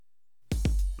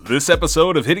This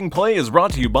episode of Hitting Play is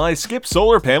brought to you by Skip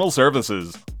Solar Panel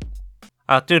Services.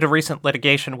 Due to recent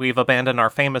litigation, we've abandoned our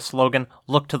famous slogan,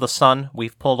 "Look to the sun."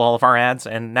 We've pulled all of our ads,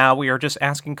 and now we are just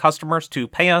asking customers to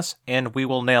pay us, and we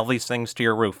will nail these things to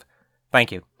your roof.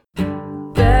 Thank you.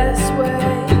 Best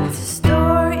way to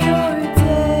start your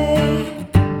day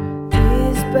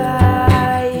is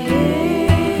by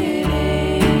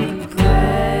hitting play.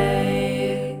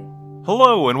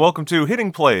 Hello, and welcome to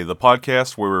Hitting Play, the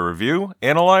podcast where we review,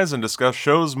 analyze, and discuss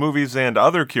shows, movies, and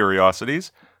other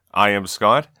curiosities. I am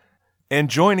Scott, and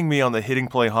joining me on the Hitting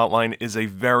Play hotline is a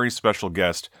very special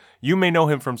guest. You may know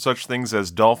him from such things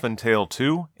as Dolphin Tale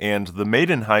 2 and The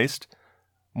Maiden Heist.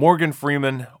 Morgan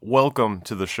Freeman, welcome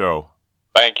to the show.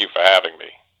 Thank you for having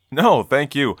me. No,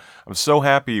 thank you. I'm so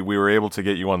happy we were able to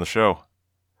get you on the show.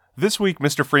 This week,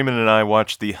 Mr. Freeman and I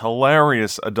watched the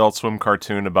hilarious Adult Swim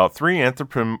cartoon about three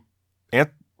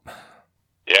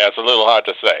Yeah, it's a little hard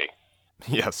to say.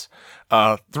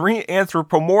 Three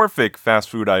anthropomorphic fast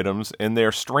food items in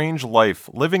their strange life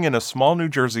living in a small New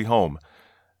Jersey home.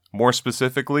 More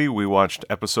specifically, we watched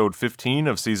episode 15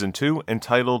 of season 2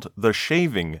 entitled The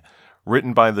Shaving,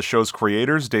 written by the show's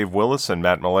creators Dave Willis and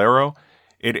Matt Malero.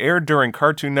 It aired during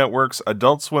Cartoon Network's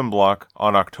Adult Swim block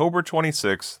on October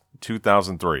 26,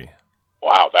 2003.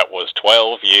 Wow, that was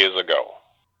 12 years ago.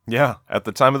 Yeah, at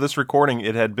the time of this recording,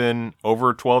 it had been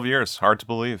over 12 years. Hard to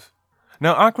believe.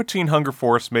 Now, Aqua Teen Hunger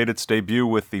Force made its debut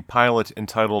with the pilot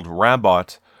entitled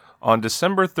Rabot on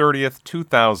December 30th,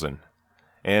 2000,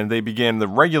 and they began the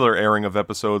regular airing of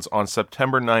episodes on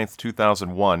September 9th,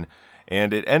 2001,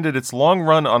 and it ended its long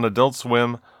run on Adult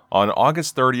Swim on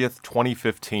August 30th,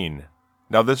 2015.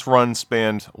 Now, this run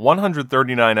spanned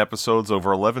 139 episodes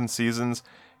over 11 seasons,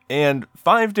 and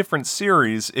 5 different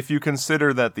series if you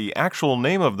consider that the actual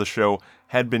name of the show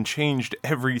had been changed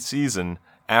every season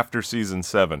after Season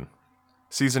 7.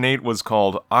 Season 8 was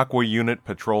called Aqua Unit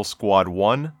Patrol Squad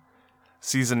 1.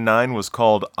 Season 9 was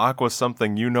called Aqua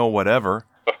Something You Know Whatever.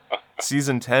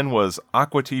 Season 10 was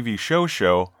Aqua TV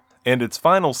Show, and its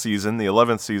final season, the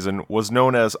 11th season, was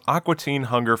known as Aqua Teen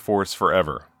Hunger Force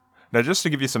Forever. Now, just to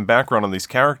give you some background on these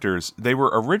characters, they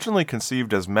were originally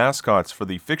conceived as mascots for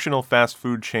the fictional fast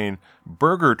food chain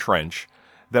Burger Trench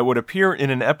that would appear in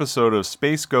an episode of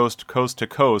Space Ghost Coast to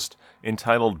Coast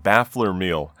entitled Baffler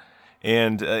Meal.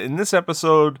 And in this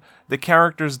episode, the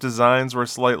characters' designs were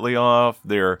slightly off,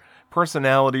 their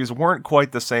personalities weren't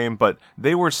quite the same, but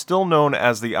they were still known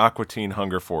as the Aqua Teen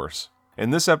Hunger Force.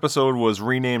 And this episode was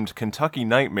renamed Kentucky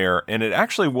Nightmare, and it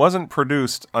actually wasn't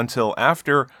produced until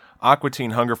after Aqua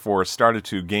Teen Hunger Force started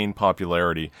to gain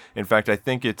popularity. In fact, I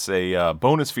think it's a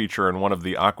bonus feature in one of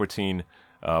the Aqua Teen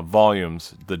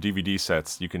volumes, the DVD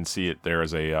sets. You can see it there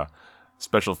as a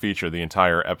special feature, the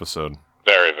entire episode.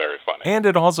 Very, very funny. And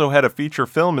it also had a feature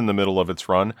film in the middle of its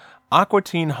run, Aqua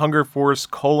Teen Hunger Force: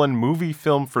 Movie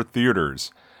Film for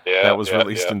Theaters. That was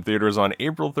released in theaters on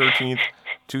April 13th,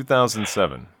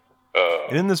 2007.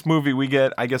 And in this movie, we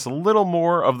get, I guess, a little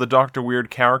more of the Dr. Weird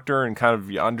character and kind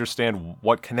of understand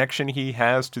what connection he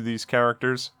has to these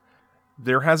characters.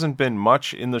 There hasn't been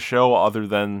much in the show other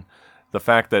than the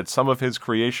fact that some of his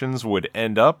creations would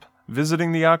end up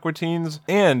visiting the Aqua Teens,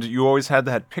 and you always had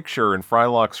that picture in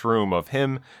Frylock's room of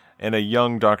him and a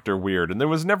young Dr. Weird, and there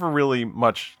was never really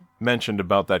much mentioned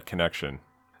about that connection.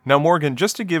 Now, Morgan,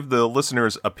 just to give the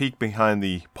listeners a peek behind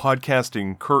the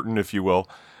podcasting curtain, if you will,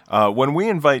 when we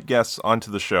invite guests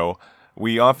onto the show,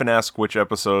 we often ask which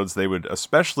episodes they would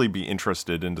especially be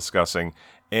interested in discussing,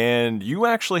 and you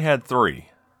actually had 3.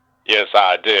 Yes,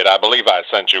 I did. I believe I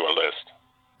sent you a list.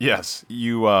 Yes,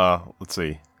 you, let's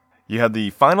see. You had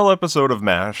the final episode of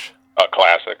MASH. A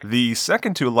classic. The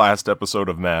second to last episode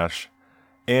of MASH,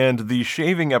 and the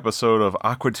shaving episode of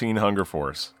Aqua Teen Hunger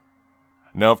Force.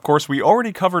 Now, of course, we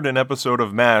already covered an episode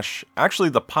of MASH, actually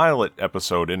the pilot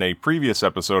episode, in a previous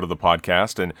episode of the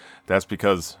podcast, and that's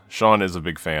because Sean is a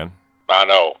big fan. I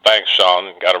know. Thanks,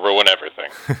 Sean. Gotta ruin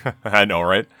everything. I know,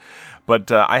 right? But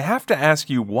I have to ask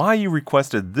you why you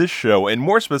requested this show, and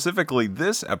more specifically,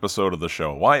 this episode of the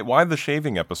show. Why the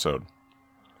shaving episode?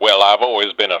 Well, I've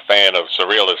always been a fan of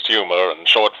surrealist humor and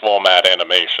short-format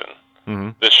animation.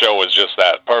 Mm-hmm. This show is just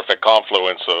that perfect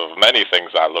confluence of many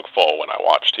things I look for when I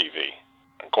watch TV.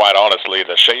 And quite honestly,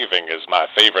 The Shaving is my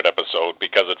favorite episode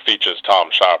because it features Tom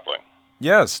Sharpling.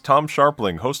 Yes, Tom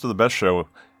Sharpling, host of The Best Show.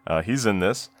 He's in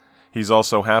this. He's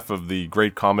also half of the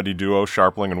great comedy duo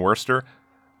Sharpling and Wurster.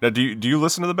 Now, do you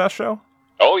listen to The Best Show?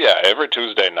 Oh yeah, every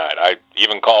Tuesday night. I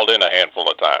even called in a handful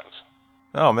of times.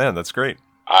 Oh man, that's great.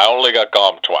 I only got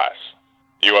gommed twice.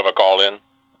 You ever call in?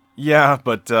 Yeah,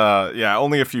 but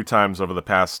only a few times over the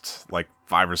past,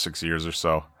 5 or 6 years or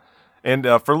so. And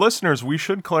for listeners, we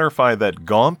should clarify that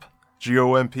GOMP,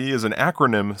 G-O-M-P, is an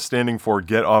acronym standing for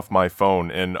Get Off My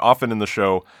Phone. And often in the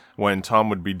show, when Tom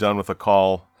would be done with a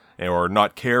call or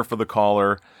not care for the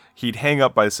caller, he'd hang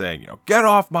up by saying, get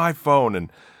off my phone.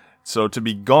 And so to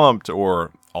be gomped,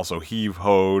 or also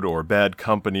heave-hoed, or bad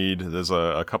companied, there's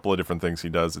a couple of different things he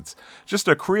does. It's just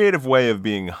a creative way of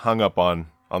being hung up on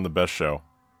the best show.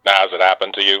 Now, has it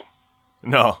happened to you?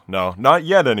 No, not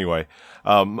yet anyway.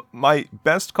 My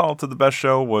best call to the best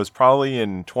show was probably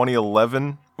in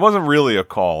 2011. It wasn't really a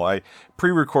call. I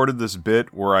pre-recorded this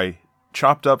bit where I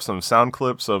chopped up some sound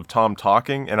clips of Tom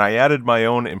talking, and I added my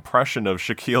own impression of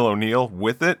Shaquille O'Neal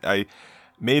with it. I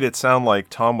made it sound like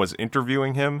Tom was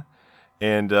interviewing him,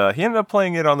 and he ended up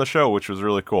playing it on the show, which was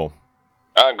really cool.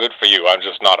 Good for you. I'm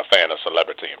just not a fan of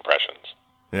celebrity impressions.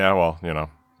 Yeah, well,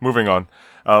 moving on.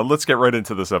 Let's get right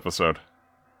into this episode.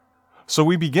 So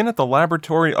we begin at the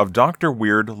laboratory of Dr.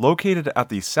 Weird, located at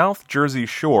the South Jersey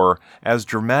shore, as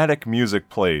dramatic music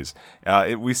plays.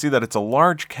 We see that it's a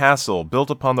large castle built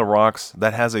upon the rocks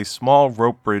that has a small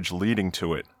rope bridge leading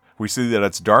to it. We see that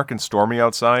it's dark and stormy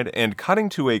outside, and cutting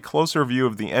to a closer view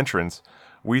of the entrance,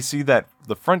 we see that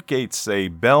the front gates say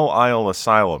Belle Isle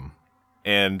Asylum.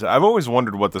 And I've always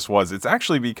wondered what this was. It's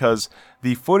actually because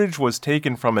the footage was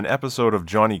taken from an episode of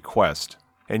Jonny Quest.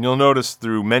 And you'll notice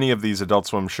through many of these Adult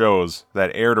Swim shows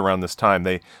that aired around this time,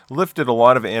 they lifted a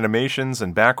lot of animations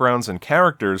and backgrounds and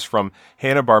characters from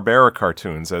Hanna-Barbera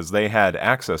cartoons as they had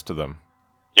access to them.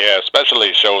 Yeah,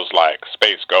 especially shows like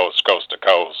Space Ghost, Coast to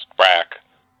Coast, Brack,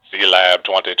 C-Lab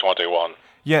 2021.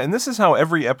 Yeah, and this is how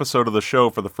every episode of the show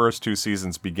for the first 2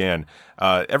 seasons began.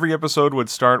 Every episode would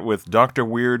start with Dr.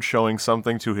 Weird showing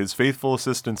something to his faithful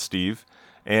assistant Steve,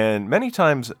 and many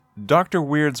times, Dr.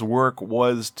 Weird's work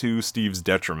was to Steve's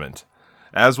detriment.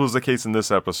 As was the case in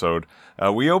this episode,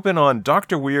 we open on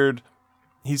Dr. Weird.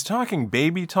 He's talking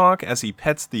baby talk as he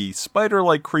pets the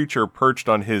spider-like creature perched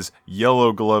on his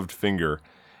yellow-gloved finger,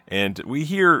 and we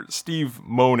hear Steve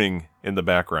moaning in the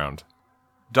background.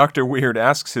 Dr. Weird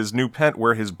asks his new pet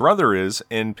where his brother is,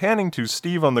 and panning to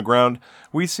Steve on the ground,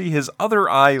 we see his other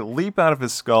eye leap out of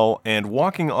his skull and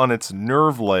walking on its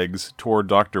nerve legs toward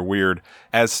Dr. Weird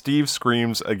as Steve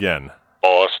screams again.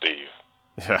 Poor Steve.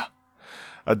 Yeah.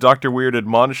 Dr. Weird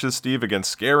admonishes Steve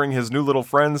against scaring his new little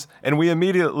friends, and we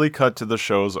immediately cut to the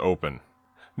show's open.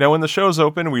 Now, when the show's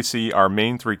open, we see our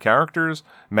main 3 characters,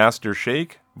 Master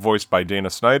Shake, voiced by Dana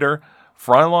Snyder,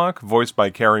 Frylock, voiced by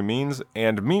Carrie Means,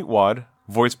 and Meatwad,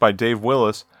 voiced by Dave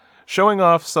Willis, showing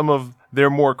off some of their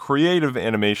more creative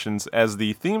animations as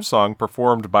the theme song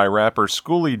performed by rapper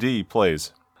Schooly D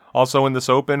plays. Also in this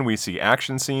open, we see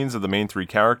action scenes of the main 3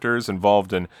 characters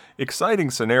involved in exciting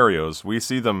scenarios. We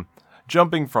see them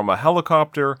jumping from a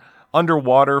helicopter,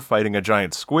 underwater fighting a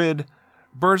giant squid,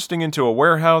 bursting into a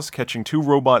warehouse catching 2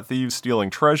 robot thieves stealing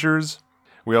treasures.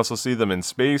 We also see them in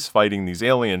space fighting these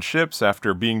alien ships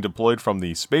after being deployed from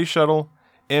the space shuttle,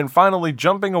 and finally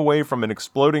jumping away from an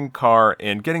exploding car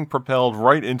and getting propelled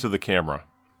right into the camera.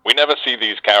 We never see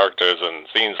these characters in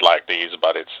scenes like these,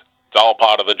 but it's all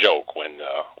part of the joke. When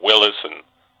Willis and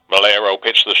Valero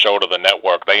pitched the show to the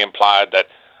network, they implied that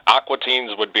Aqua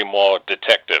Teens would be more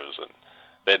detectives and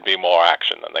there'd be more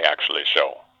action than they actually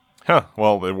show.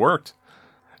 Well, it worked.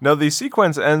 Now, the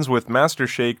sequence ends with Master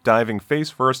Shake diving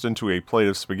face first into a plate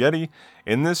of spaghetti,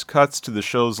 and this cuts to the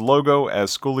show's logo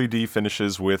as Schooly D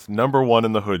finishes with number 1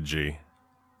 in the hood G.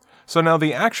 So now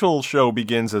the actual show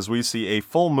begins as we see a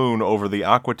full moon over the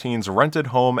Aqua Teens' rented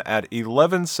home at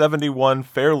 1171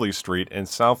 Fairley Street in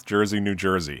South Jersey, New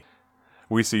Jersey.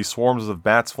 We see swarms of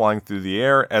bats flying through the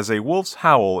air as a wolf's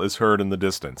howl is heard in the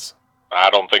distance.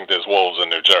 I don't think there's wolves in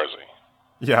New Jersey.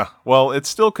 Yeah, well, it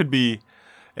still could be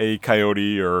a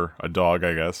coyote or a dog,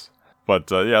 I guess.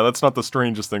 But yeah, that's not the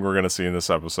strangest thing we're going to see in this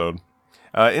episode.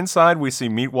 Inside, we see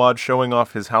Meatwad showing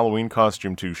off his Halloween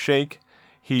costume to Shake.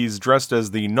 He's dressed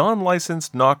as the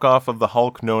non-licensed knockoff of the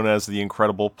Hulk known as the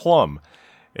Incredible Plum,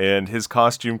 and his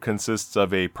costume consists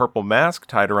of a purple mask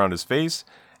tied around his face,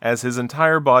 as his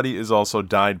entire body is also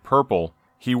dyed purple.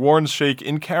 He warns Shake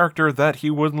in character that he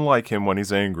wouldn't like him when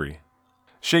he's angry.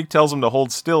 Shake tells him to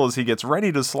hold still as he gets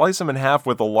ready to slice him in half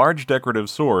with a large decorative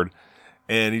sword,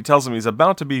 and he tells him he's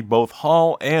about to be both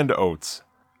Hall and Oates.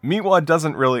 Meatwad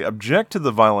doesn't really object to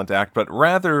the violent act, but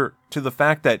rather to the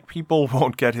fact that people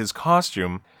won't get his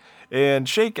costume, and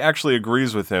Shake actually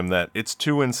agrees with him that it's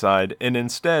too inside, and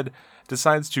instead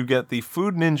decides to get the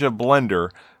Food Ninja blender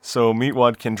so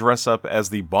Meatwad can dress up as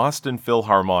the Boston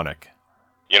Philharmonic.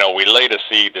 You know, we later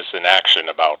see this in action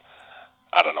about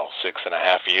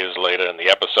 6.5 years later in the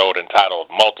episode entitled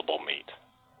Multiple Meat.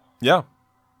 Yeah.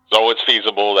 So it's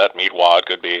feasible that Meatwad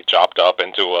could be chopped up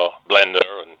into a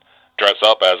blender and dress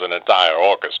up as an entire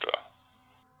orchestra.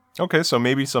 Okay, so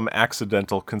maybe some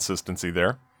accidental consistency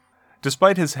there.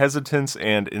 Despite his hesitance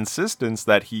and insistence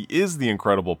that he is the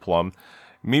Incredible Plum,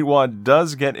 Meatwad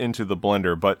does get into the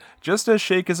blender, but just as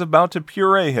Shake is about to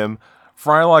puree him,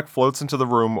 Frylock floats into the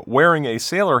room wearing a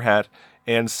sailor hat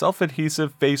and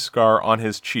self-adhesive face scar on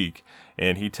his cheek,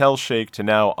 and he tells Shake to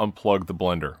now unplug the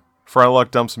blender.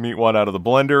 Frylock dumps Meatwad out of the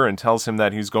blender and tells him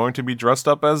that he's going to be dressed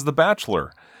up as the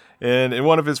Bachelor. And in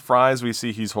one of his fries, we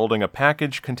see he's holding a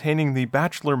package containing the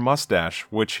Bachelor mustache,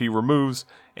 which he removes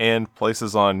and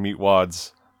places on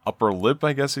Meatwad's upper lip,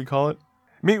 I guess you'd call it.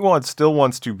 Meatwad still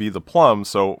wants to be the Plum,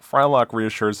 so Frylock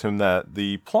reassures him that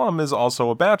the Plum is also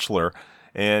a bachelor,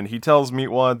 and he tells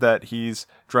Meatwad that he's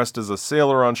dressed as a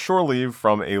sailor on shore leave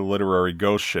from a literary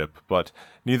ghost ship, but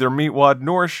neither Meatwad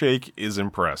nor Shake is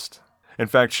impressed. In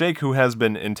fact, Shake, who has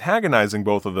been antagonizing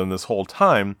both of them this whole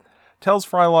time, tells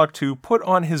Frylock to put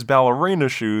on his ballerina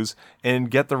shoes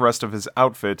and get the rest of his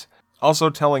outfit, also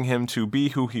telling him to be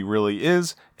who he really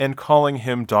is and calling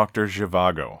him Dr.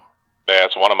 Zhivago.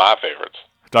 That's one of my favorites.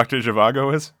 Dr.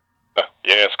 Zhivago is?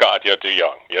 Yeah, Scott, you're too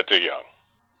young. You're too young.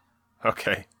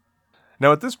 Okay.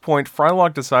 Now at this point,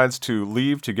 Frylock decides to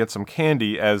leave to get some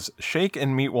candy as Shake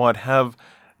and Meatwad have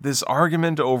this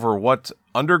argument over what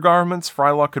undergarments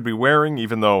Frylock could be wearing,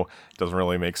 even though it doesn't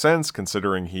really make sense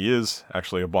considering he is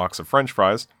actually a box of French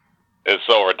fries. It's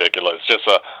so ridiculous. Just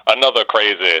another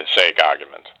crazy Shake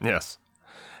argument. Yes.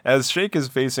 As Shake is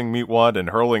facing Meatwad and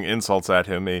hurling insults at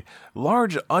him, a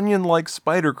large onion-like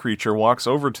spider creature walks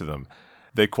over to them.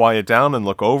 They quiet down and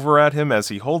look over at him as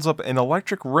he holds up an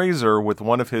electric razor with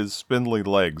one of his spindly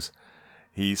legs.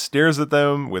 He stares at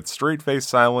them with straight-faced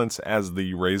silence as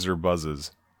the razor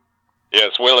buzzes.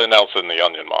 Yes, Willie Nelson, the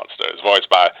Onion Monster, is voiced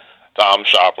by Tom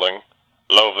Sharpling.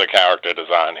 Love the character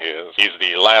design here. He's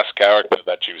the last character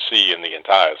that you see in the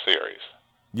entire series.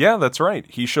 Yeah, that's right.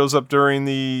 He shows up during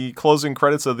the closing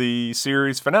credits of the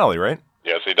series finale, right?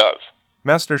 Yes, he does.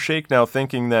 Master Shake, now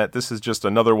thinking that this is just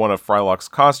another one of Frylock's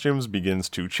costumes, begins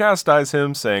to chastise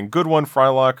him, saying, "Good one,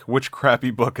 Frylock. Which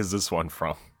crappy book is this one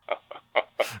from?"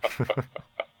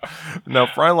 Now,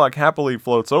 Frylock happily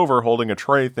floats over, holding a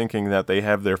tray, thinking that they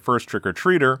have their first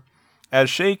trick-or-treater, as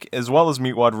Shake, as well as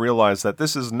Meatwad, realize that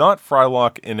this is not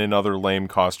Frylock in another lame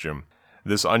costume.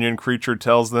 This onion creature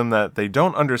tells them that they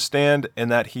don't understand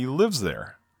and that he lives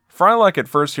there. Frylock at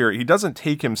first here, he doesn't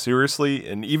take him seriously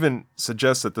and even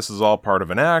suggests that this is all part of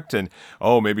an act and,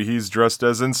 oh, maybe he's dressed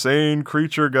as insane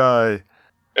creature guy.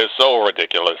 It's so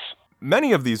ridiculous.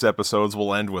 Many of these episodes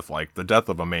will end with, like, the death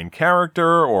of a main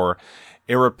character or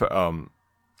That's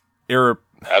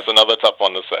another tough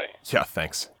one to say. Yeah,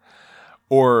 thanks.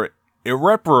 Or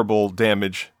irreparable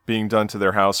damage being done to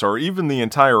their house, or even the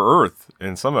entire Earth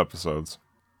in some episodes.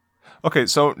 Okay,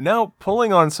 so now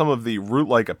pulling on some of the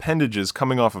root-like appendages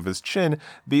coming off of his chin,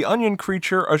 the onion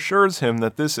creature assures him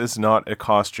that this is not a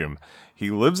costume.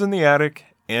 He lives in the attic,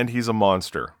 and he's a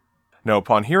monster. Now,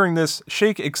 upon hearing this,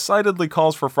 Shake excitedly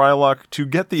calls for Frylock to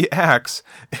get the axe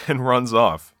and runs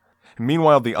off.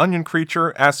 Meanwhile, the onion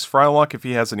creature asks Frylock if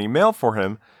he has any mail for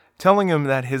him, telling him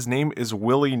that his name is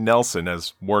Willie Nelson,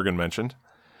 as Morgan mentioned.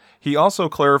 He also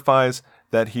clarifies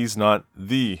that he's not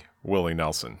the Willie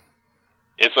Nelson.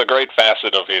 It's a great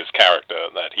facet of his character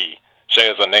that he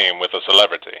shares a name with a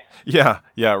celebrity. Yeah,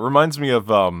 it reminds me of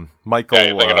Michael... Yeah,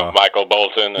 you're thinking of Michael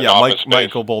Bolton in Office Space?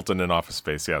 Michael Bolton in Office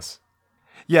Space, yes.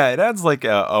 Yeah, it adds like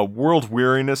a world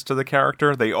weariness to the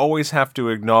character. They always have to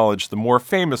acknowledge the more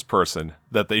famous person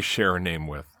that they share a name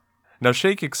with. Now,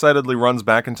 Shake excitedly runs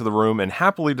back into the room and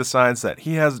happily decides that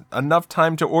he has enough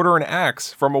time to order an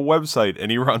axe from a website, and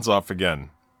he runs off again.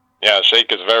 Yeah,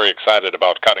 Shake is very excited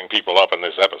about cutting people up in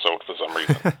this episode for some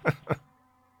reason.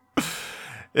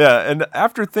 Yeah, and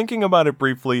after thinking about it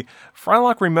briefly,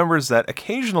 Frylock remembers that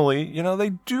occasionally, they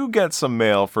do get some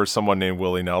mail for someone named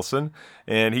Willie Nelson,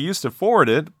 and he used to forward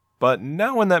it, but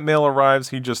now when that mail arrives,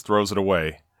 he just throws it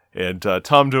away. And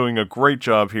Tom doing a great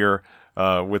job here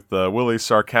with Willie's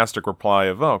sarcastic reply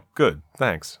of, "Oh, good,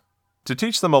 thanks." To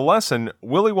teach them a lesson,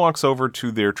 Willie walks over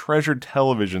to their treasured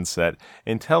television set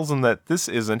and tells them that this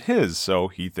isn't his, so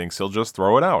he thinks he'll just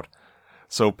throw it out.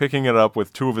 So picking it up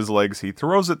with two of his legs, he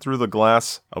throws it through the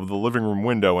glass of the living room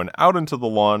window and out into the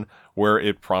lawn, where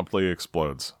it promptly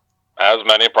explodes. As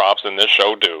many props in this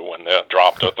show do when they're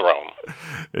dropped or thrown.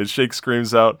 And Shake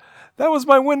screams out, "That was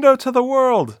my window to the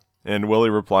world!" And Willie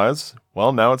replies,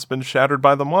 "Well, now it's been shattered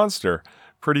by the monster.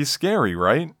 Pretty scary,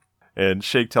 right?" And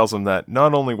Shake tells him that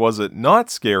not only was it not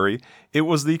scary, it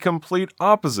was the complete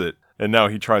opposite. And now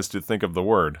he tries to think of the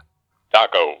word.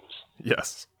 Tacos.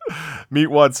 Yes.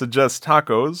 Meatwad suggests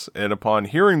tacos, and upon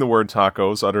hearing the word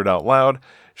tacos uttered out loud,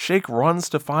 Shake runs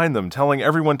to find them, telling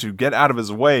everyone to get out of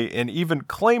his way and even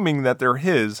claiming that they're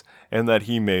his and that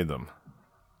he made them.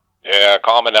 Yeah, a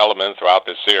common element throughout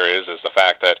this series is the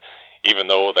fact that even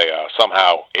though they are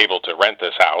somehow able to rent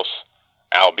this house,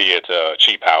 albeit a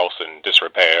cheap house in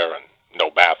disrepair and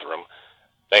no bathroom,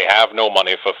 they have no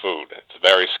money for food. It's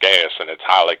very scarce and it's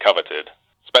highly coveted,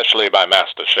 especially by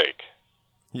Master Shake.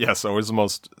 Yes, always the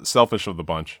most selfish of the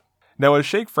bunch. Now, as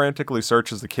Shake frantically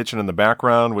searches the kitchen in the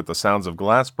background with the sounds of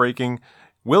glass breaking,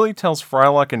 Willie tells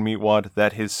Frylock and Meatwad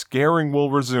that his scaring will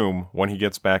resume when he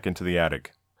gets back into the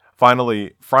attic.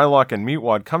 Finally, Frylock and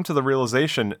Meatwad come to the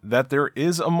realization that there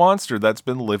is a monster that's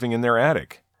been living in their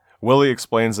attic. Willie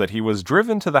explains that he was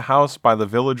driven to the house by the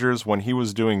villagers when he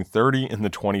was doing 30 in the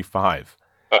 25.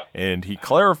 And he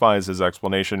clarifies his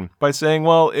explanation by saying,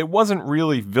 well, it wasn't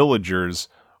really villagers,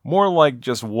 more like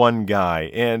just one guy,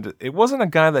 and it wasn't a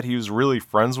guy that he was really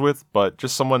friends with, but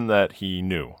just someone that he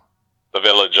knew. The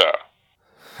villager.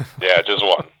 Yeah, just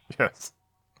one. Yes.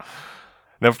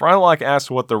 Now, Frylock asks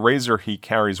what the razor he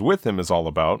carries with him is all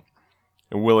about,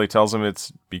 and Willie tells him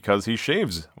it's because he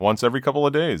shaves once every couple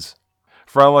of days.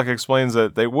 Frylock explains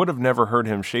that they would have never heard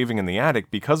him shaving in the attic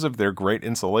because of their great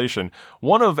insulation,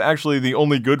 one of actually the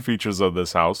only good features of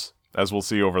this house, as we'll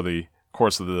see over the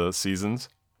course of the seasons.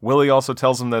 Willie also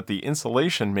tells him that the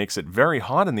insulation makes it very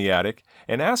hot in the attic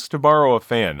and asks to borrow a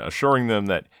fan, assuring them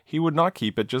that he would not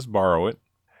keep it, just borrow it.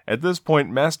 At this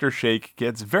point, Master Shake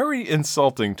gets very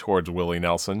insulting towards Willie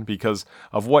Nelson because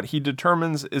of what he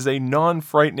determines is a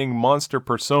non-frightening monster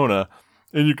persona,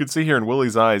 and you can see here in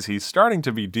Willie's eyes he's starting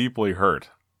to be deeply hurt.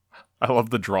 I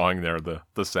love the drawing there,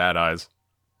 the sad eyes.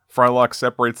 Frylock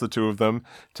separates the two of them,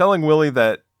 telling Willie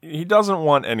that he doesn't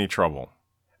want any trouble.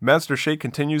 Master Shake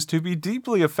continues to be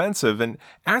deeply offensive and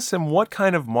asks him what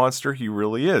kind of monster he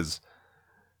really is.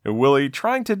 And Willie,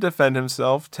 trying to defend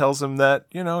himself, tells him that,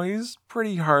 he's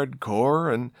pretty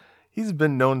hardcore and he's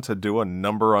been known to do a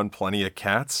number on plenty of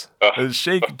cats. As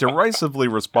Shake derisively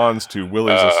responds to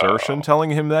Willie's assertion, telling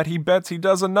him that he bets he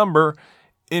does a number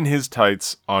in his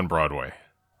tights on Broadway.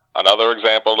 Another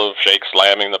example of Shake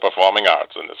slamming the performing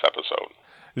arts in this episode.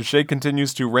 Shake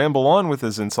continues to ramble on with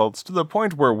his insults to the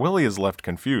point where Willie is left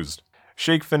confused.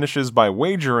 Shake finishes by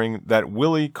wagering that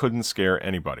Willie couldn't scare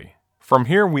anybody. From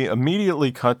here, we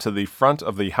immediately cut to the front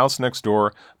of the house next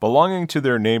door, belonging to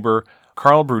their neighbor,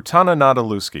 Carl Brutana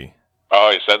Nadaluski.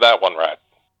 Oh, you said that one right.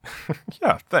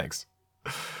 Yeah, thanks.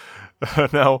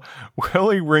 Now,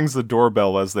 Willie rings the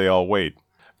doorbell as they all wait.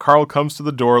 Carl comes to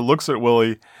the door, looks at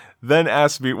Willie, then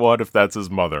asks Meatwad if that's his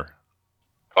mother.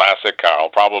 Classic Carl,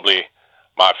 probably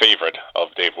my favorite of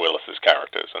Dave Willis's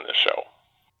characters in this show.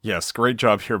 Yes, great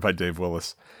job here by Dave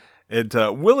Willis.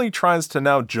 Willie tries to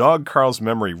now jog Carl's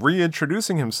memory,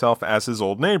 reintroducing himself as his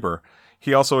old neighbor.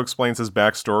 He also explains his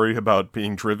backstory about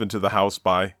being driven to the house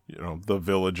by, the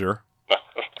villager.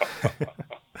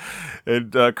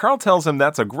 And Carl tells him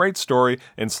that's a great story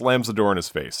and slams the door in his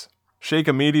face. Shake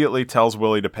immediately tells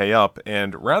Willie to pay up,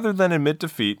 and rather than admit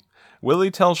defeat,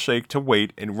 Willie tells Shake to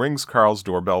wait and rings Carl's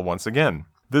doorbell once again.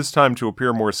 This time, to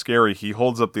appear more scary, he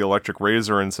holds up the electric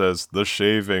razor and says, "The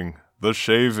shaving, the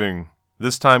shaving."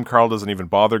 This time, Carl doesn't even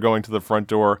bother going to the front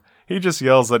door. He just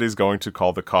yells that he's going to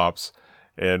call the cops.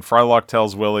 And Frylock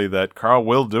tells Willie that Carl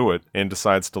will do it and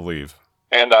decides to leave.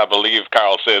 And I believe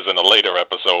Carl says in a later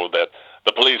episode that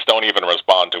the police don't even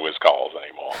respond to his calls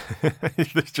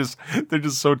anymore. They're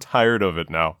just so tired of it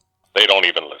now. They don't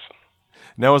even listen.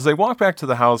 Now, as they walk back to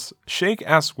the house, Shake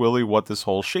asks Willie what this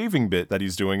whole shaving bit that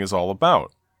he's doing is all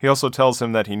about. He also tells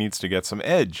him that he needs to get some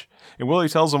edge. And Willie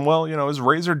tells him, well, his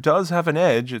razor does have an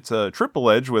edge. It's a triple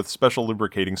edge with special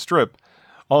lubricating strip.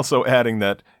 Also adding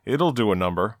that it'll do a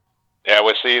number. Yeah,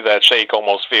 we see that Shake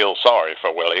almost feels sorry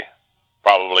for Willie.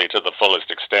 Probably to the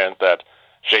fullest extent that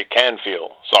Shake can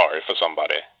feel sorry for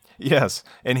somebody. Yes,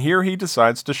 and here he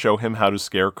decides to show him how to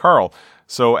scare Carl.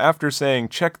 So after saying,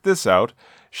 "Check this out,"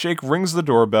 Shake rings the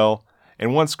doorbell,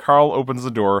 and once Carl opens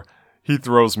the door, he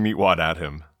throws Meatwad at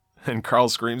him. And Carl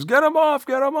screams, "Get him off!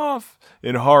 Get him off!"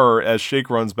 in horror as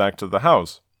Shake runs back to the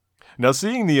house. Now,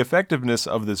 seeing the effectiveness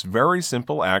of this very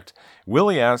simple act,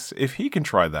 Willie asks if he can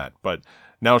try that, but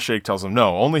now Shake tells him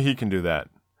no, only he can do that.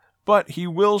 But he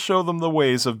will show them the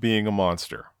ways of being a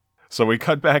monster. So we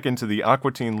cut back into the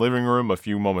Aqua Teen living room a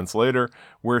few moments later,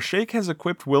 where Shake has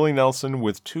equipped Willie Nelson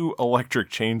with 2 electric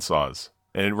chainsaws.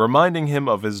 And reminding him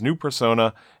of his new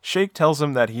persona, Shake tells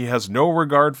him that he has no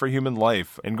regard for human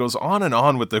life, and goes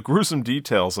on with the gruesome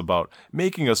details about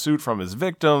making a suit from his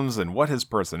victims and what his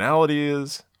personality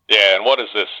is. Yeah, and what is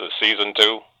this, season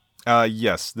 2?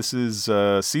 Yes, this is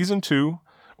season 2,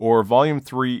 or Volume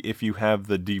 3 if you have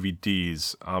the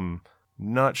DVDs. I'm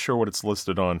not sure what it's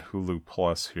listed on Hulu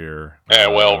Plus here. Yeah,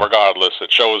 well, regardless,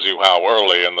 it shows you how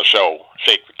early in the show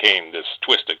Shake became this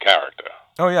twisted character.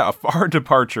 Oh yeah, a far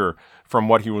departure from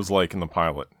what he was like in the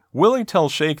pilot. Willie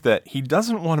tells Shake that he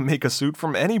doesn't want to make a suit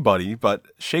from anybody, but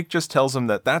Shake just tells him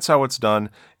that that's how it's done,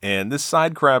 and this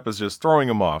side crap is just throwing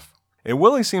him off. And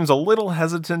Willie seems a little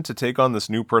hesitant to take on this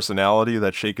new personality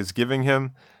that Shake is giving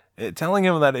him, telling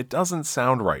him that it doesn't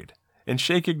sound right. And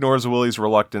Shake ignores Willie's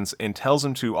reluctance and tells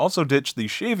him to also ditch the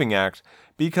shaving act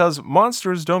because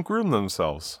monsters don't groom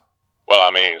themselves. Well,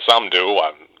 I mean, some do,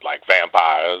 like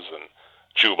vampires and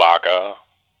Chewbacca.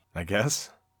 I guess.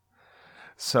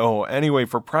 So anyway,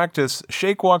 for practice,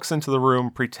 Shake walks into the room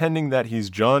pretending that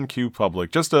he's John Q.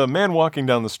 Public, just a man walking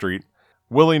down the street.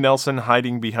 Willie Nelson,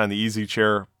 hiding behind the easy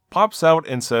chair, pops out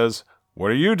and says, "What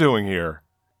are you doing here?"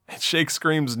 And Shake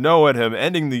screams no at him,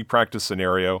 ending the practice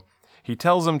scenario. He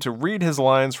tells him to read his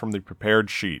lines from the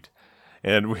prepared sheet.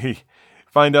 And we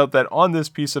find out that on this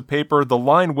piece of paper, the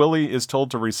line Willie is told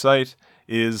to recite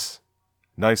is,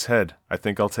 "Nice head, I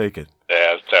think I'll take it."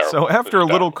 Yeah, it's terrible. So after a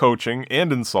It's little terrible. coaching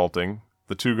and insulting,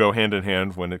 the two go hand in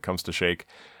hand when it comes to Shake,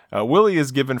 Willie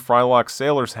is given Frylock's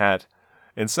sailor's hat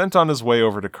and sent on his way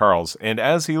over to Carl's, and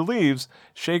as he leaves,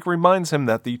 Shake reminds him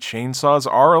that the chainsaws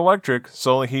are electric,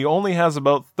 so he only has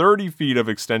about 30 feet of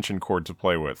extension cord to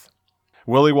play with.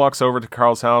 Willie walks over to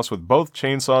Carl's house with both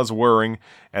chainsaws whirring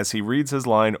as he reads his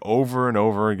line over and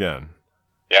over again.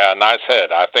 Yeah, nice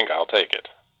head, I think I'll take it.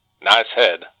 Nice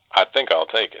head, I think I'll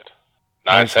take it.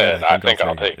 Nice head, I think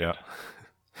I'll take it.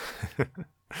 Yeah.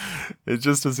 It's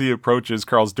just as he approaches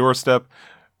Carl's doorstep,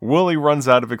 Willie runs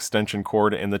out of extension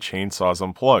cord and the chainsaws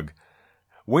unplug.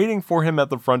 Waiting for him at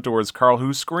the front door is Carl,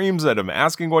 who screams at him,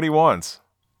 asking what he wants.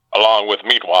 Along with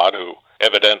Meatwad, who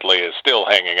evidently is still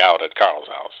hanging out at Carl's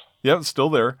house. Yep, still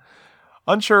there.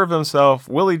 Unsure of himself,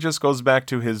 Willie just goes back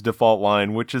to his default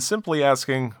line, which is simply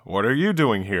asking, "What are you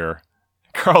doing here?"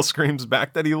 Carl screams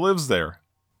back that he lives there.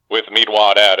 With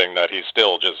Meatwad adding that he's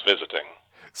still just visiting.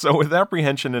 So with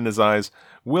apprehension in his eyes,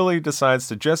 Willie decides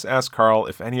to just ask Carl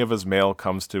if any of his mail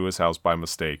comes to his house by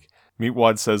mistake.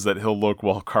 Meatwad says that he'll look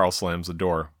while Carl slams the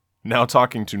door. Now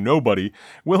talking to nobody,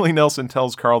 Willie Nelson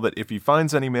tells Carl that if he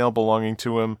finds any mail belonging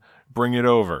to him, bring it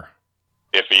over.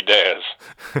 If he dares.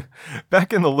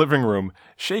 Back in the living room,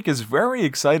 Shake is very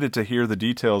excited to hear the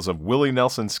details of Willie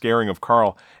Nelson's scaring of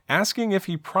Carl, asking if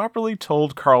he properly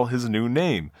told Carl his new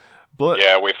name. But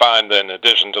Yeah, we find that in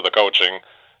addition to the coaching,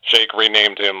 Shake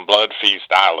renamed him Blood Feast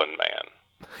Island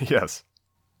Man. yes.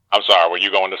 I'm sorry, were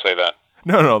you going to say that?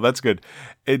 No, that's good.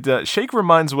 Shake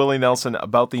reminds Willie Nelson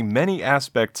about the many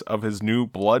aspects of his new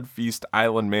Blood Feast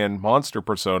Island Man monster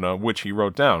persona, which he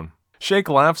wrote down. Shake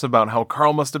laughs about how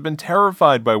Carl must have been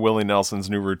terrified by Willie Nelson's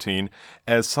new routine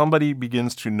as somebody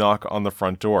begins to knock on the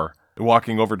front door.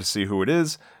 Walking over to see who it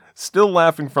is, still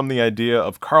laughing from the idea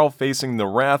of Carl facing the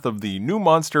wrath of the new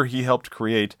monster he helped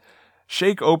create,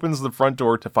 Shake opens the front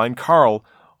door to find Carl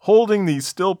holding the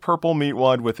still purple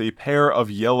Meatwad with a pair of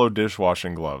yellow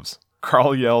dishwashing gloves.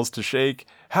 Carl yells to Shake,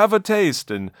 "Have a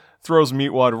taste," and throws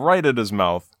Meatwad right at his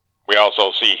mouth. We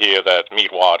also see here that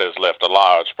Meatwad has left a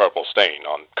large purple stain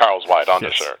on Carl's white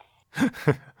undershirt.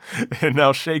 And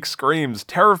now Shake screams,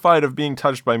 terrified of being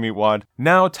touched by Meatwad.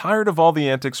 Now, tired of all the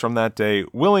antics from that day,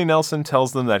 Willie Nelson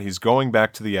tells them that he's going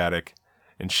back to the attic.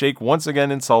 And Shake once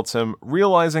again insults him,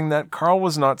 realizing that Carl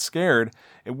was not scared,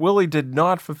 and Willie did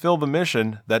not fulfill the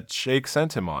mission that Shake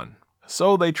sent him on.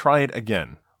 So they try it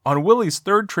again. On Willie's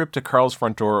third trip to Carl's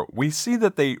front door, we see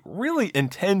that they really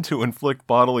intend to inflict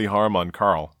bodily harm on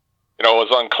Carl. You know, it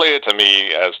was unclear to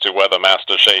me as to whether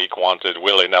Master Shake wanted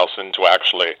Willie Nelson to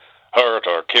actually hurt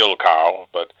or kill Carl,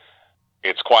 but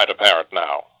it's quite apparent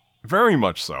now. Very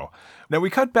much so. Now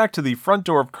we cut back to the front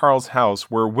door of Carl's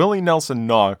house where Willie Nelson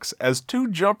knocks as two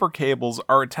jumper cables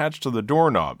are attached to the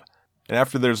doorknob. And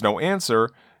after there's no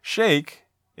answer, Shake,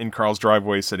 in Carl's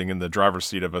driveway sitting in the driver's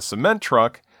seat of a cement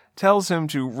truck, tells him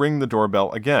to ring the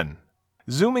doorbell again.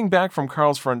 Zooming back from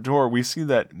Carl's front door, we see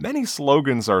that many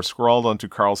slogans are scrawled onto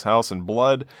Carl's house in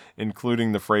blood,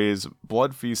 including the phrase,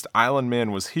 "Blood Feast Island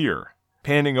Man was here."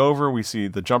 Panning over, we see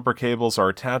the jumper cables are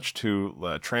attached to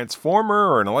a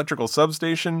transformer or an electrical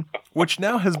substation, which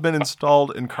now has been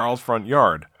installed in Carl's front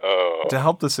yard. To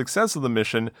help the success of the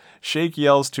mission, Shake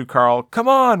yells to Carl, "Come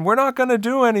on, we're not going to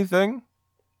do anything."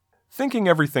 Thinking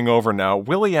everything over now,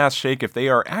 Willie asks Shake if they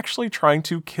are actually trying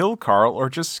to kill Carl or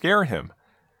just scare him.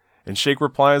 And Shake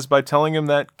replies by telling him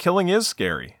that killing is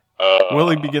scary.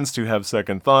 Willie begins to have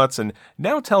second thoughts and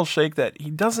now tells Shake that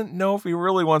he doesn't know if he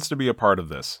really wants to be a part of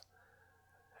this.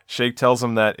 Shake tells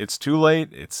him that it's too late,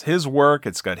 it's his work,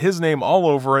 it's got his name all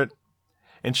over it.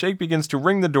 and Shake begins to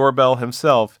ring the doorbell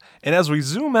himself, and as we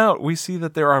zoom out, we see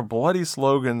that there are bloody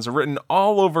slogans written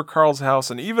all over Carl's house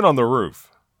and even on the roof.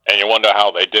 And you wonder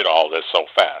how they did all this so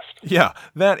fast. Yeah,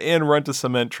 that and rent a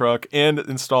cement truck and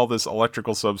install this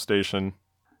electrical substation.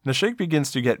 Now Shake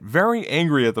begins to get very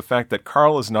angry at the fact that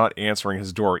Carl is not answering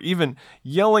his door, even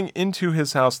yelling into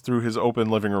his house through his open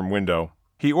living room window.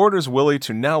 He orders Willie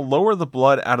to now lower the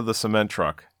blood out of the cement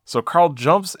truck. So Carl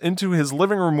jumps into his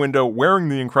living room window wearing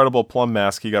the incredible plum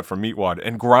mask he got from Meatwad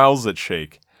and growls at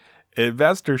Shake.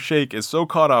 Investor Shake is so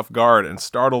caught off guard and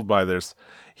startled by this,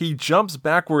 he jumps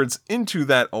backwards into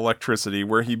that electricity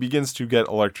where he begins to get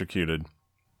electrocuted.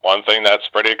 One thing that's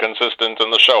pretty consistent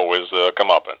in the show is the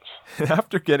comeuppance.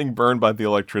 After getting burned by the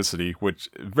electricity, which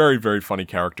very, very funny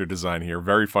character design here,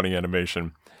 very funny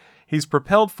animation, he's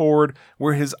propelled forward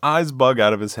where his eyes bug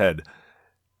out of his head.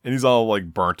 And he's all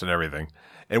like burnt and everything.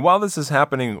 And while this is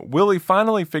happening, Willie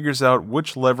finally figures out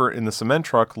which lever in the cement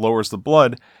truck lowers the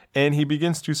blood, and he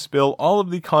begins to spill all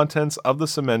of the contents of the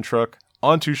cement truck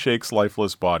onto Shake's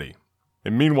lifeless body.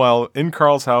 And meanwhile, in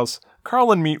Carl's house,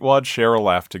 Carl and Meatwad share a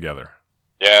laugh together.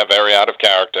 Yeah, very out of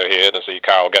character here to see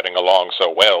Carl getting along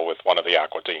so well with one of the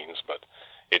Aqua Teens, but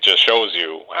it just shows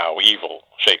you how evil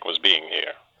Shake was being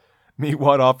here.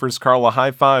 Meatwad offers Carl a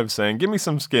high five, saying, "Give me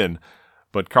some skin."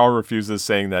 But Carl refuses,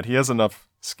 saying that he has enough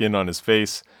skin on his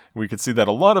face. We could see that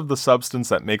a lot of the substance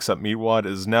that makes up Meatwad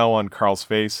is now on Carl's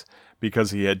face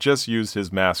because he had just used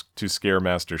his mask to scare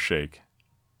Master Shake.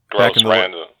 Gross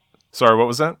random. Sorry, what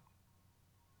was that?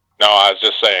 No, I was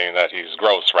just saying that he's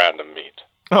gross random meat.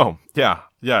 Oh, yeah,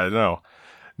 I know.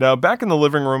 Now, back in the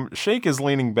living room, Shake is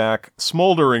leaning back,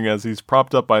 smoldering as he's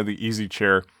propped up by the easy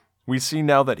chair. We see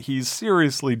now that he's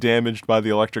seriously damaged by the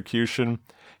electrocution.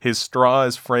 His straw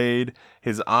is frayed,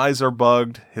 his eyes are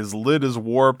bugged, his lid is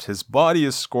warped, his body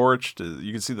is scorched.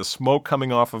 You can see the smoke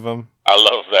coming off of him. I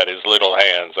love that his little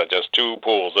hands are just two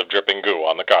pools of dripping goo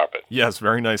on the carpet. Yes,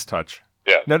 very nice touch.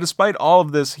 Yes. Now, despite all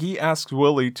of this, he asks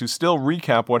Willie to still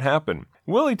recap what happened.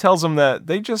 Willie tells him that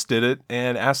they just did it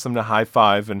and asks them to high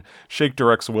five, and Shake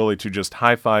directs Willie to just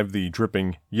high five the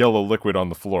dripping yellow liquid on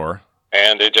the floor.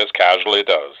 And it just casually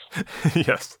does.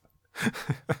 Yes.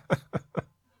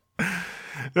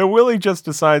 Now, Willie just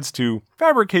decides to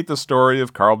fabricate the story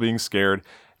of Carl being scared,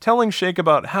 telling Shake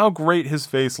about how great his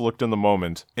face looked in the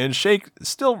moment, and Shake,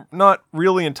 still not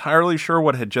really entirely sure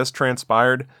what had just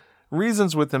transpired,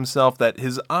 reasons with himself that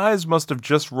his eyes must have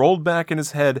just rolled back in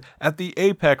his head at the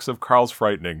apex of Carl's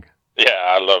frightening. Yeah,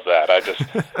 I love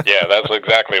that. Yeah, that's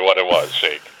exactly what it was,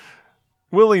 Shake.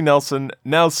 Willie Nelson,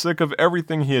 now sick of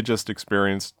everything he had just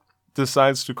experienced,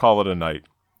 decides to call it a night.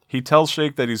 He tells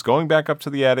Shake that he's going back up to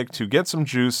the attic to get some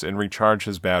juice and recharge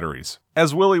his batteries.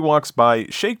 As Willie walks by,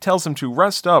 Shake tells him to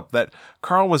rest up, that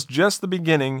Carl was just the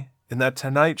beginning, and that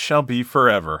tonight shall be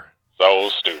forever. So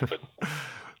stupid.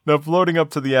 Now, floating up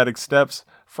to the attic steps,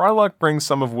 Frylock brings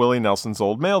some of Willie Nelson's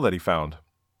old mail that he found.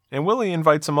 And Willie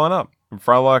invites him on up.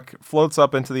 Frylock floats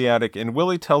up into the attic, and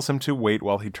Willie tells him to wait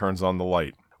while he turns on the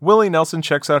light. Willie Nelson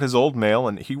checks out his old mail,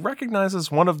 and he recognizes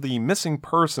one of the missing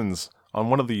persons on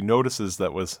one of the notices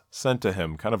that was sent to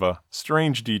him. Kind of a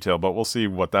strange detail, but we'll see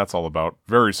what that's all about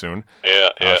very soon.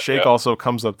 Shake also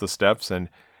comes up the steps, and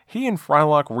he and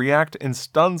Frylock react in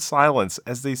stunned silence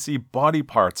as they see body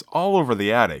parts all over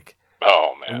the attic.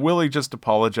 Oh, man. And Willie just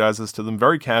apologizes to them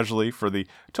very casually for the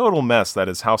total mess that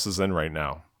his house is in right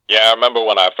now. Yeah, I remember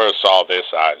when I first saw this,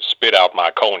 I spit out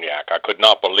my cognac. I could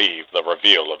not believe the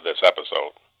reveal of this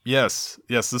episode. Yes,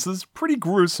 this is pretty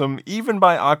gruesome, even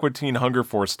by Aqua Teen Hunger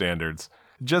Force standards.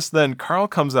 Just then, Carl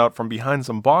comes out from behind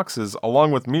some boxes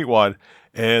along with Meatwad,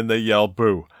 and they yell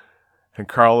boo. And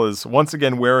Carl is once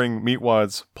again wearing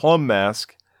Meatwad's plum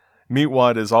mask.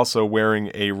 Meatwad is also wearing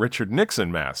a Richard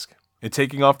Nixon mask. And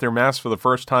taking off their masks for the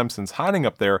first time since hiding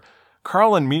up there,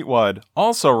 Carl and Meatwad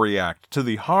also react to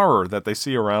the horror that they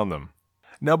see around them.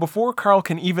 Now, before Carl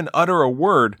can even utter a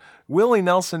word, Willie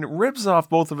Nelson rips off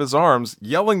both of his arms,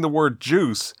 yelling the word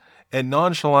juice, and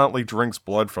nonchalantly drinks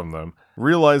blood from them.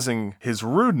 Realizing his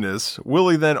rudeness,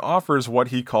 Willie then offers what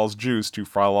he calls juice to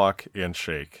Frylock and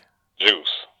Shake. Juice.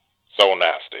 So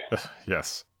nasty.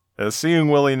 Yes. As seeing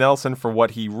Willie Nelson for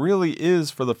what he really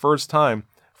is for the first time,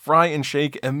 Fry and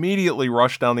Shake immediately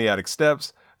rush down the attic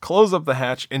steps, close up the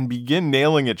hatch, and begin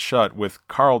nailing it shut with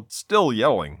Carl still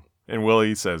yelling. And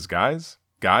Willie says, guys,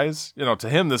 to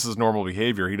him this is normal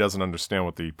behavior. He doesn't understand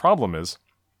what the problem is.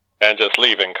 And just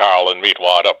leaving Carl and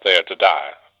Meatwad up there to die.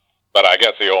 But I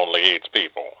guess he only eats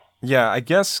people. Yeah, I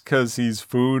guess because he's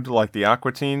food like the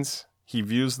Aqua Teens, he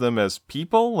views them as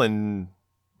people and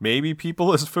maybe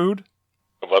people as food.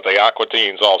 But the Aqua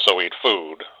Teens also eat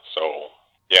food, so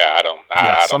yeah, I don't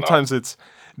know. Sometimes it's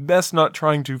best not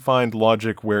trying to find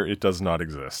logic where it does not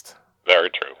exist. Very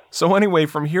true. So anyway,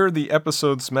 from here, the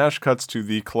episode smash cuts to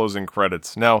the closing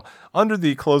credits. Now, under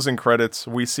the closing credits,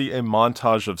 we see a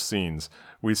montage of scenes.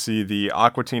 We see the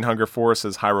Aqua Teen Hunger Force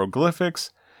as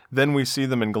hieroglyphics. Then we see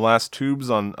them in glass tubes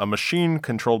on a machine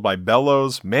controlled by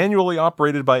bellows, manually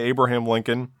operated by Abraham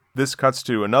Lincoln. This cuts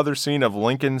to another scene of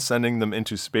Lincoln sending them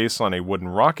into space on a wooden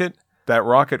rocket. That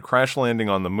rocket crash landing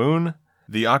on the moon.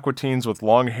 The Aqua Teens with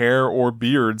long hair or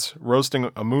beards roasting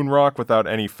a moon rock without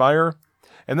any fire.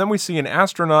 And then we see an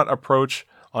astronaut approach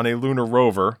on a lunar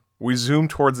rover. We zoom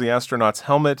towards the astronaut's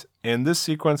helmet, and this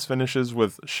sequence finishes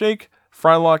with Shake,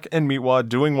 Frylock, and Meatwad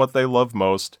doing what they love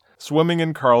most, swimming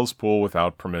in Carl's pool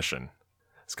without permission.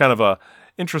 It's kind of a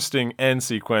interesting end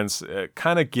sequence,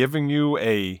 kind of giving you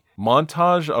a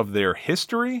montage of their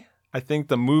history. I think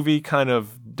the movie kind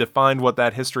of defined what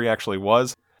that history actually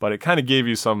was, but it kind of gave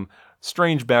you some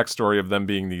strange backstory of them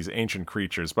being these ancient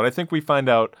creatures. But I think we find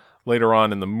out later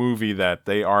on in the movie that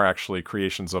they are actually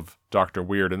creations of Dr.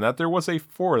 Weird and that there was a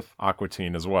fourth Aqua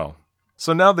Teen as well.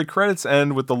 So now the credits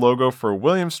end with the logo for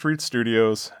William Street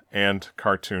Studios and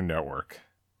Cartoon Network.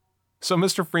 So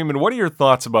Mr. Freeman, what are your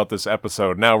thoughts about this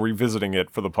episode, now revisiting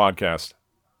it for the podcast?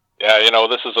 Yeah,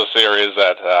 this is a series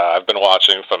that I've been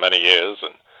watching for many years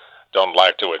and don't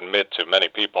like to admit to many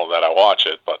people that I watch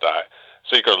it, but I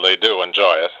secretly do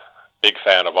enjoy it. Big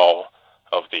fan of all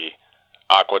of the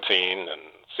Aqua Teen and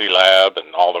C-Lab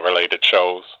and all the related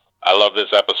shows. I love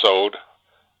this episode.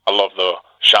 I love the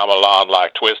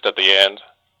Shyamalan-like twist at the end.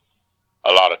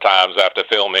 A lot of times after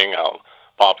filming, I'll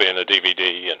pop in a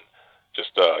DVD and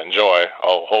just enjoy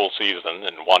a whole season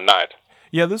in one night.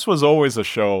 Yeah, this was always a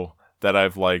show that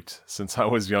I've liked since I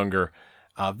was younger.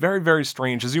 Very, very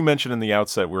strange. As you mentioned in the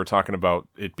outset, we were talking about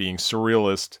it being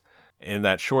surrealist in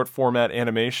that short format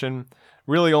animation.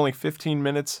 Really only 15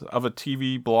 minutes of a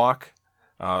TV block,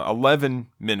 11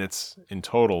 minutes in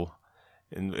total.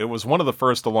 And it was one of the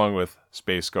first, along with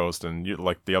Space Ghost and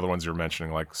like the other ones you're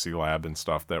mentioning, like C-Lab and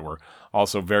stuff, that were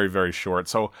also very, very short.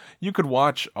 So you could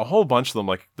watch a whole bunch of them,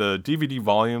 like the DVD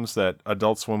volumes that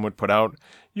Adult Swim would put out.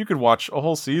 You could watch a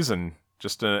whole season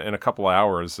just in a couple of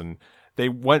hours. And they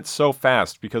went so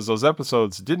fast because those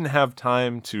episodes didn't have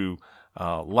time to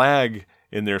lag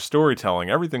in their storytelling.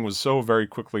 Everything was so very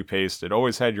quickly paced. It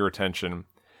always had your attention.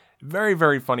 Very,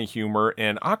 very funny humor,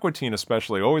 and Aqua Teen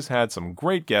especially always had some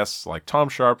great guests, like Tom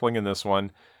Sharpling in this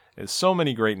one. There's so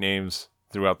many great names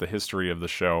throughout the history of the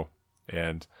show,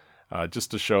 and just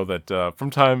to show that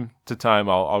from time to time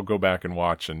I'll go back and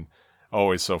watch, and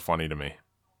always so funny to me.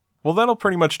 Well, that'll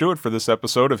pretty much do it for this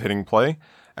episode of Hitting Play.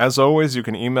 As always, you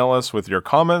can email us with your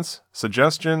comments,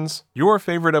 suggestions, your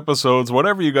favorite episodes,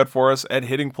 whatever you got for us at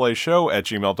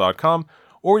hittingplayshow@gmail.com,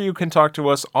 or you can talk to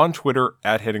us on Twitter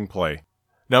at hittingplay.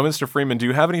 Now, Mr. Freeman, do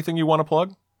you have anything you want to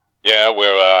plug? Yeah,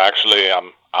 we're actually,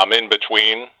 I'm in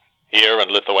between here in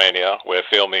Lithuania. We're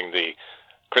filming the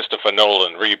Christopher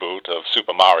Nolan reboot of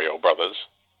Super Mario Brothers.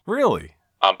 Really?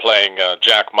 I'm playing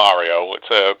Jack Mario. It's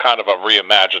a kind of a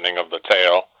reimagining of the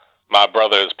tale. My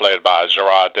brother is played by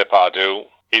Gerard Depardieu.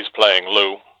 He's playing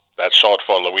Lou. That's short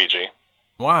for Luigi.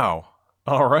 Wow.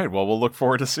 All right, well, we'll look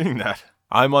forward to seeing that.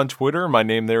 I'm on Twitter. My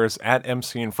name there is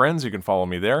 @MC&Friends. You can follow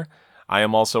me there. I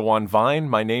am also on Vine.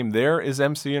 My name there is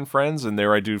MC and Friends, and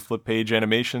there I do flip page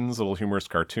animations, little humorous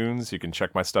cartoons. You can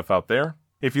check my stuff out there.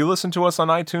 If you listen to us on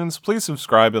iTunes, please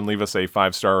subscribe and leave us a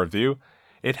 5-star review.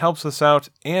 It helps us out,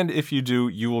 and if you do,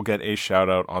 you will get a shout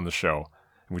out on the show.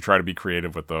 And we try to be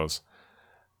creative with those.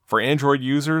 For Android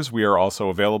users, we are also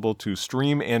available to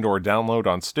stream and or download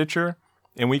on Stitcher,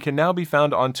 and we can now be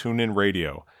found on TuneIn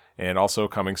Radio, and also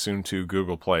coming soon to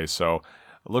Google Play. So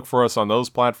look for us on those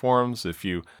platforms. If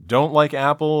you don't like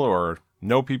Apple or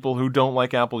know people who don't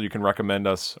like Apple, you can recommend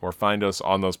us or find us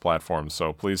on those platforms,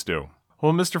 so please do.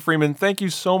 Well, Mr. Freeman, thank you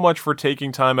so much for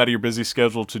taking time out of your busy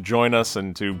schedule to join us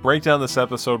and to break down this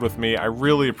episode with me. I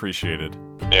really appreciate it.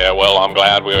 Yeah, well, I'm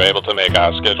glad we were able to make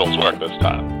our schedules work this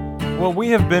time. Well, we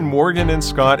have been Morgan and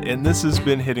Scott, and this has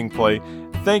been Hitting Play.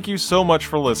 Thank you so much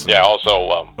for listening. Yeah,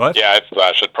 also, What? Yeah,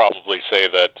 I should probably say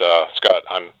that, Scott,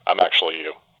 I'm actually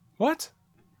you. What?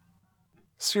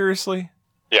 Seriously?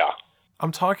 Yeah.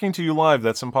 I'm talking to you live.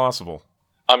 That's impossible.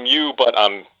 I'm you, but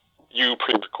I'm you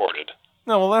pre-recorded.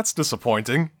 No, well, that's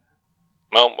disappointing.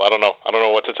 Well, I don't know. I don't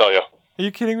know what to tell you. Are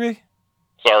you kidding me?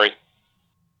 Sorry.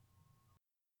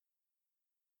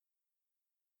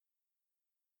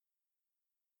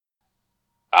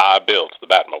 I built the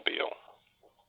Batmobile.